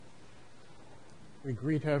We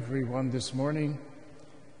greet everyone this morning,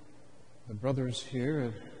 the brothers here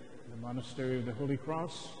at the Monastery of the Holy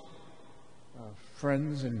Cross,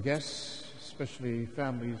 friends and guests, especially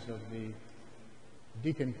families of the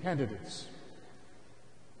deacon candidates.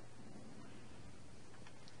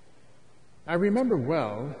 I remember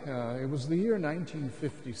well, it was the year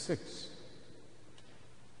 1956,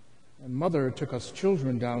 and Mother took us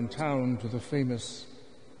children downtown to the famous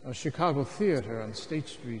Chicago Theater on State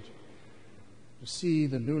Street to see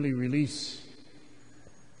the newly released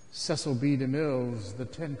Cecil B. DeMille's The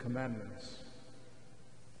Ten Commandments,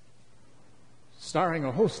 starring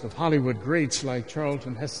a host of Hollywood greats like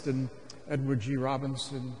Charlton Heston, Edward G.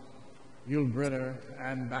 Robinson, Yul Brynner,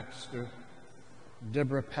 Ann Baxter,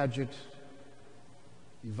 Deborah Paget,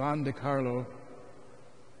 Yvonne DiCarlo,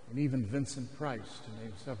 and even Vincent Price, to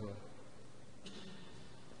name several.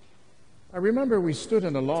 I remember we stood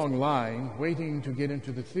in a long line waiting to get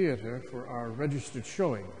into the theater for our registered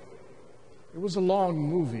showing. It was a long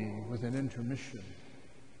movie with an intermission.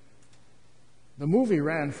 The movie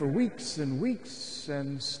ran for weeks and weeks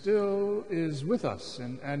and still is with us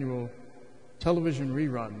in annual television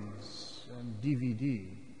reruns and DVD.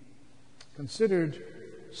 Considered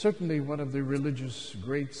certainly one of the religious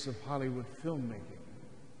greats of Hollywood filmmaking,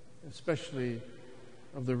 especially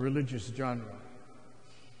of the religious genre.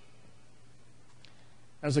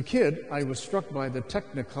 As a kid, I was struck by the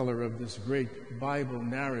technicolor of this great Bible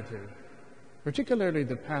narrative, particularly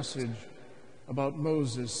the passage about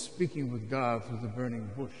Moses speaking with God through the burning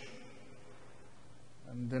bush.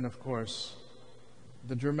 And then, of course,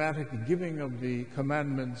 the dramatic giving of the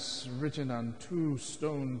commandments written on 2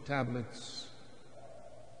 stone tablets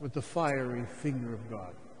with the fiery finger of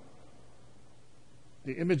God.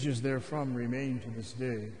 The images therefrom remain to this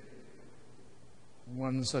day.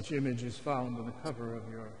 One such image is found on the cover of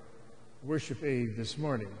your worship aid this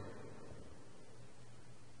morning.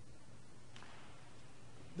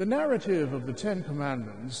 The narrative of the Ten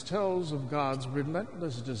Commandments tells of God's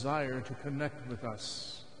relentless desire to connect with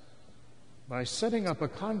us by setting up a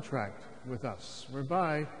contract with us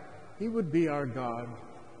whereby He would be our God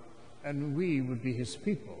and we would be His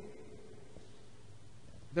people.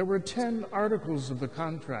 There were 10 articles of the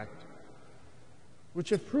contract which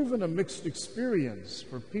have proven a mixed experience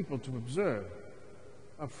for people to observe,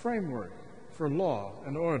 a framework for law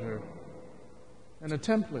and order, and a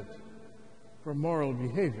template for moral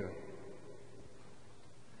behavior.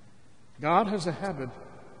 God has a habit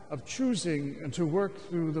of choosing to work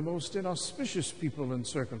through the most inauspicious people and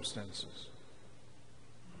circumstances.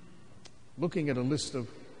 Looking at a list of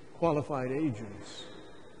qualified agents,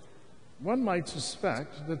 one might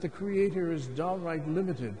suspect that the Creator is downright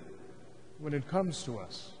limited when it comes to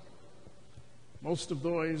us. Most of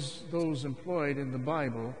those employed in the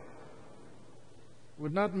Bible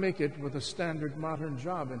would not make it with a standard modern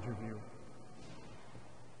job interview.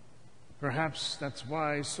 Perhaps that's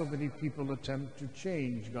why so many people attempt to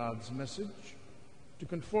change God's message to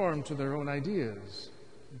conform to their own ideas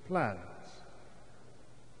and plans.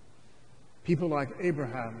 People like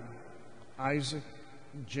Abraham, Isaac,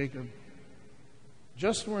 and Jacob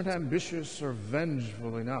just weren't ambitious or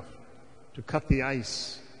vengeful enough to cut the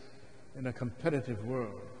ice in a competitive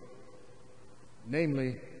world.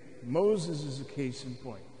 Namely, Moses is a case in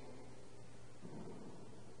point.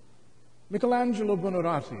 Michelangelo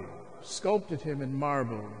Buonarroti sculpted him in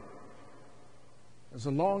marble as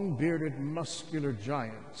a long-bearded, muscular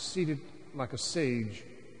giant seated like a sage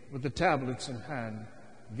with the tablets in hand,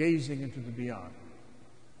 gazing into the beyond.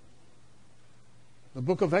 The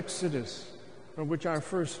book of Exodus, from which our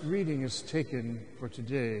first reading is taken for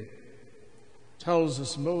today, tells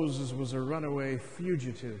us Moses was a runaway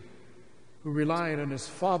fugitive who relied on his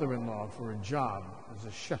father-in-law for a job as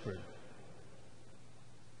a shepherd.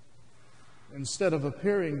 Instead of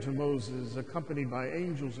appearing to Moses accompanied by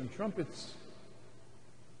angels and trumpets,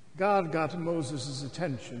 God got Moses'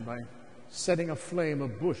 attention by setting aflame a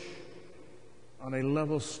bush on a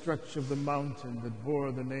level stretch of the mountain that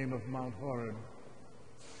bore the name of Mount Horeb,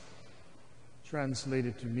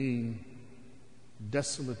 translated to mean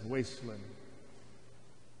desolate wasteland.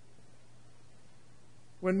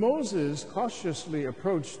 When Moses cautiously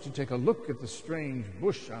approached to take a look at the strange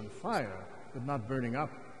bush on fire but not burning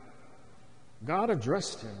up, God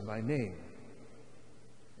addressed him by name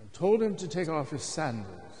and told him to take off his sandals,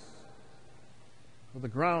 for the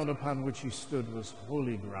ground upon which he stood was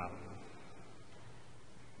holy ground.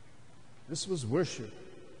 This was worship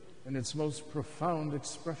in its most profound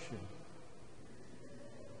expression.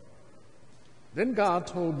 Then God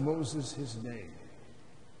told Moses his name.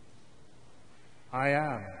 I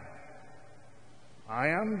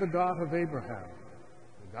am the God of Abraham,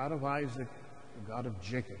 the God of Isaac, the God of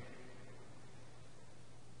Jacob.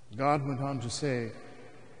 God went on to say,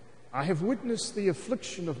 I have witnessed the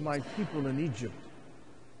affliction of my people in Egypt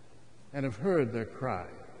and have heard their cry.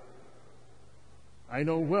 I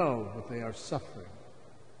know well what they are suffering.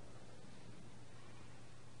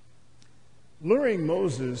 Luring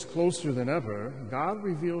Moses closer than ever, God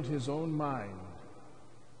revealed his own mind.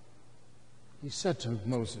 He said to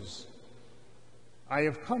Moses, I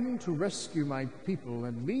have come to rescue my people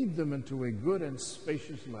and lead them into a good and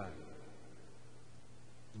spacious land.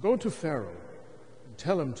 Go to Pharaoh and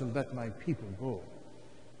tell him to let my people go.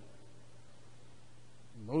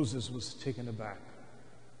 Moses was taken aback.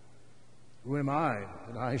 Who am I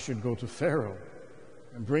that I should go to Pharaoh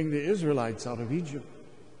and bring the Israelites out of Egypt?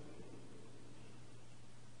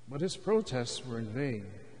 But his protests were in vain.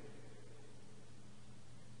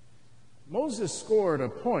 Moses scored a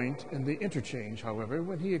point in the interchange, however,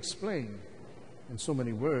 when he explained, in so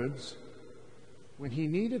many words, when he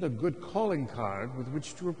needed a good calling card with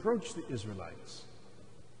which to approach the Israelites.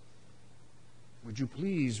 Would you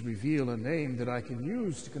please reveal a name that I can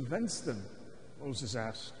use to convince them? Moses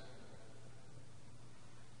asked.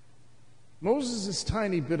 Moses'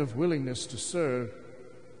 tiny bit of willingness to serve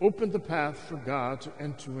opened the path for God to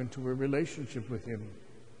enter into a relationship with him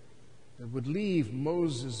that would leave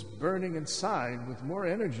Moses burning inside with more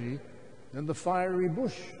energy than the fiery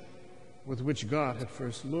bush with which God had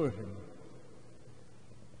first lured him.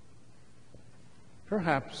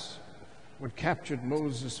 Perhaps what captured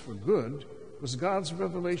Moses for good was God's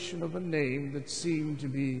revelation of a name that seemed to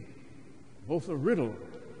be both a riddle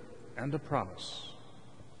and a promise.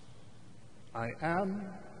 I am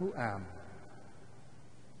who am.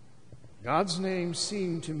 God's name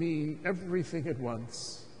seemed to mean everything at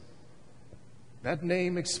once. That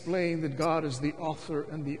name explained that God is the author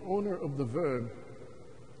and the owner of the verb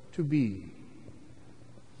to be.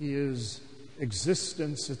 He is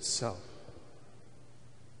existence itself.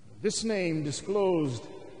 This name disclosed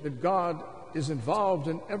that God is involved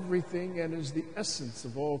in everything and is the essence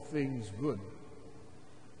of all things good.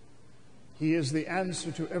 He is the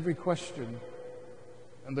answer to every question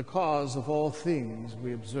and the cause of all things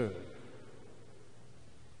we observe.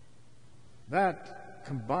 That,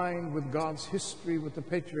 combined with God's history with the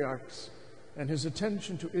patriarchs and his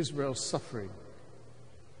attention to Israel's suffering,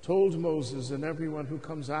 told Moses and everyone who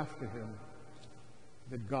comes after him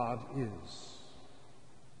that God is,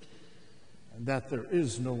 and that there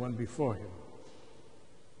is no one before him.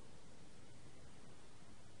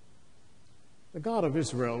 The God of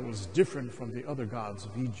Israel was different from the other gods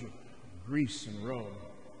of Egypt, Greece, and Rome,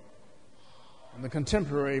 and the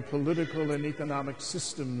contemporary political and economic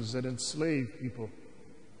systems that enslave people.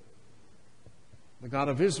 The God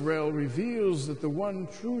of Israel reveals that the one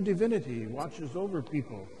true divinity watches over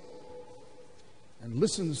people and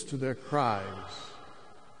listens to their cries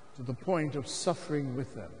to the point of suffering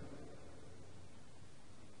with them.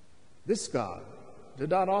 This God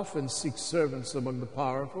did not often seek servants among the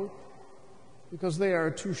powerful because they are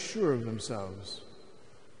too sure of themselves,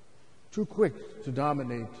 too quick to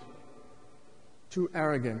dominate, too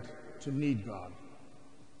arrogant to need God.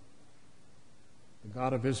 The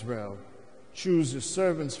God of Israel chooses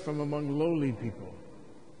servants from among lowly people,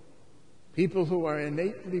 people who are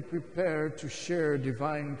innately prepared to share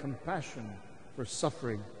divine compassion for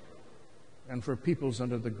suffering and for peoples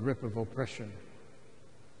under the grip of oppression.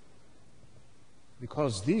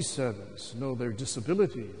 Because these servants know their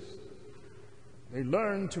disabilities, they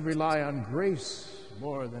learn to rely on grace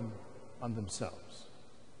more than on themselves.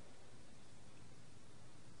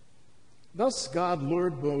 Thus God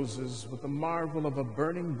lured Moses with the marvel of a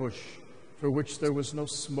burning bush for which there was no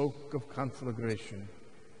smoke of conflagration,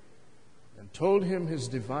 and told him his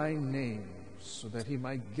divine name so that he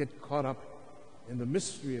might get caught up in the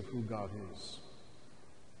mystery of who God is.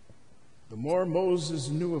 The more Moses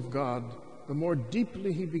knew of God, the more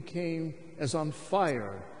deeply he became as on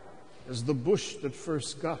fire as the bush that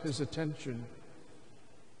first got his attention,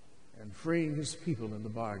 and freeing his people in the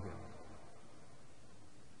bargain.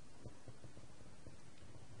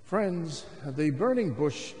 Friends, the burning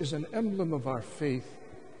bush is an emblem of our faith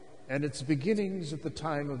and its beginnings at the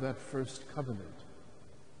time of that first covenant.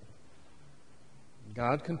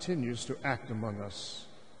 God continues to act among us,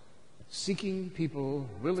 seeking people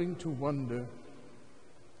willing to wonder,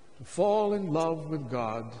 to fall in love with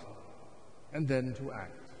God, and then to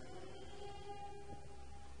act.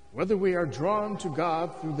 Whether we are drawn to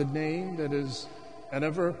God through the name that is an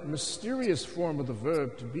ever mysterious form of the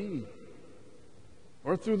verb to be,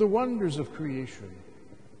 or through the wonders of creation,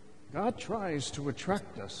 God tries to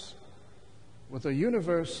attract us with a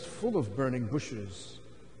universe full of burning bushes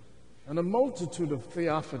and a multitude of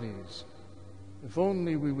theophanies if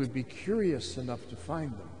only we would be curious enough to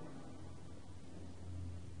find them.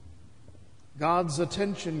 God's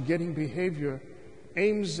attention-getting behavior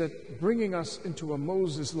aims at bringing us into a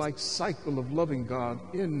Moses-like cycle of loving God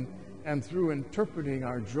in and through interpreting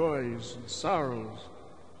our joys and sorrows,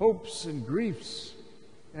 hopes and griefs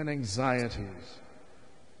and anxieties,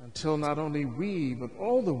 until not only we, but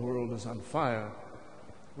all the world is on fire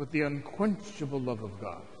with the unquenchable love of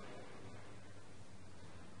God.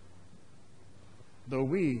 Though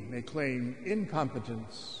we may claim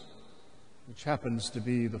incompetence, which happens to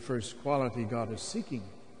be the first quality God is seeking,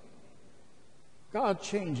 God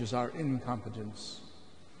changes our incompetence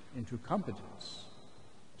into competence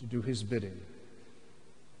to do His bidding.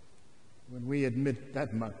 When we admit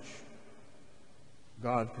that much,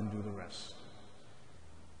 God can do the rest.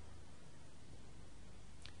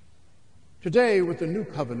 Today, with the new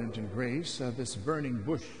covenant and grace, this burning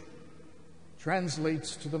bush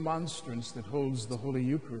translates to the monstrance that holds the Holy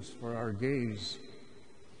Eucharist for our gaze.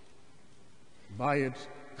 By it,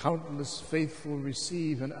 countless faithful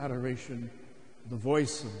receive in adoration the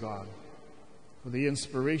voice of God for the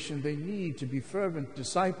inspiration they need to be fervent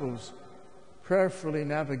disciples, prayerfully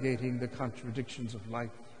navigating the contradictions of life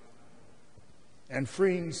and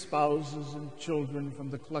freeing spouses and children from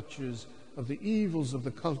the clutches of the evils of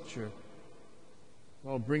the culture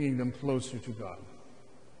while bringing them closer to God.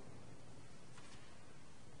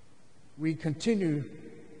 We continue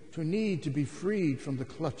to need to be freed from the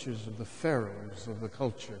clutches of the pharaohs of the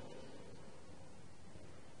culture.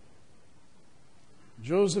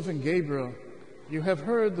 Joseph and Gabriel, you have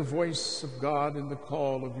heard the voice of God in the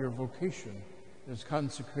call of your vocation as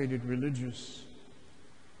consecrated religious,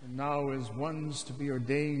 and now as ones to be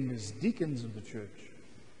ordained as deacons of the church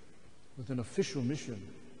with an official mission.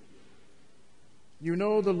 You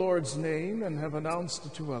know the Lord's name and have announced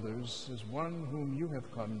it to others as one whom you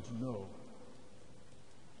have come to know.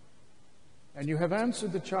 And you have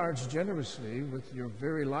answered the charge generously with your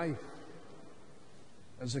very life,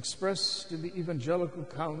 as expressed in the evangelical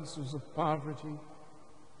counsels of poverty,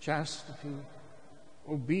 chastity,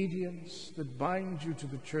 obedience that bind you to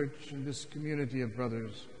the church and this community of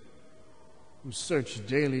brothers who search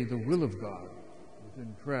daily the will of God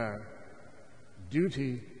within prayer,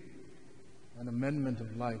 duty, and amendment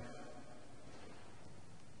of life.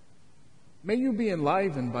 May you be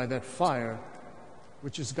enlivened by that fire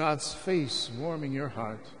which is God's face warming your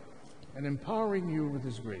heart and empowering you with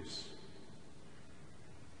His grace.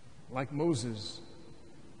 Like Moses,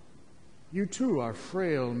 you too are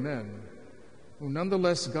frail men who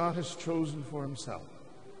nonetheless God has chosen for Himself.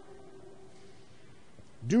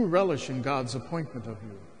 Do relish in God's appointment of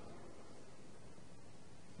you.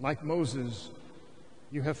 Like Moses,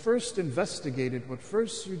 you have first investigated what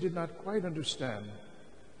first you did not quite understand,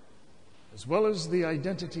 as well as the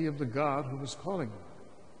identity of the God who was calling you.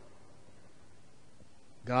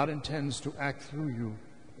 God intends to act through you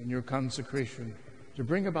in your consecration to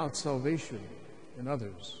bring about salvation in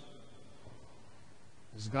others.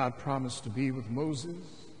 As God promised to be with Moses,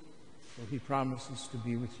 so He promises to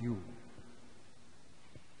be with you.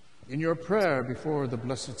 In your prayer before the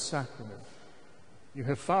Blessed Sacrament, you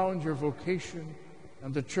have found your vocation,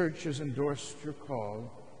 and the Church has endorsed your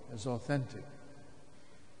call as authentic.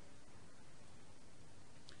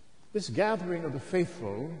 This gathering of the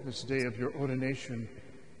faithful, this day of your ordination,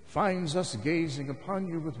 finds us gazing upon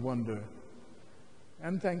you with wonder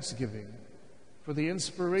and thanksgiving for the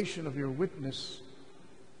inspiration of your witness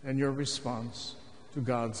and your response to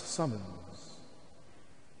God's summons.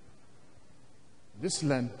 This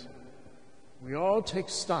Lent, we all take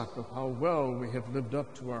stock of how well we have lived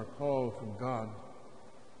up to our call from God,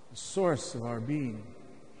 the source of our being.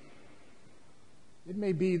 It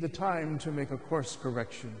may be the time to make a course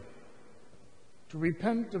correction, to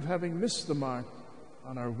repent of having missed the mark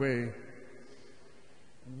on our way,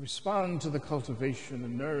 and respond to the cultivation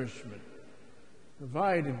and nourishment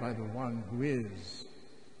provided by the one who is,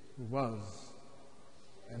 who was,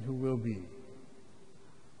 and who will be,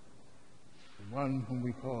 the one whom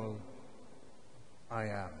we call I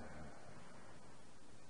Am.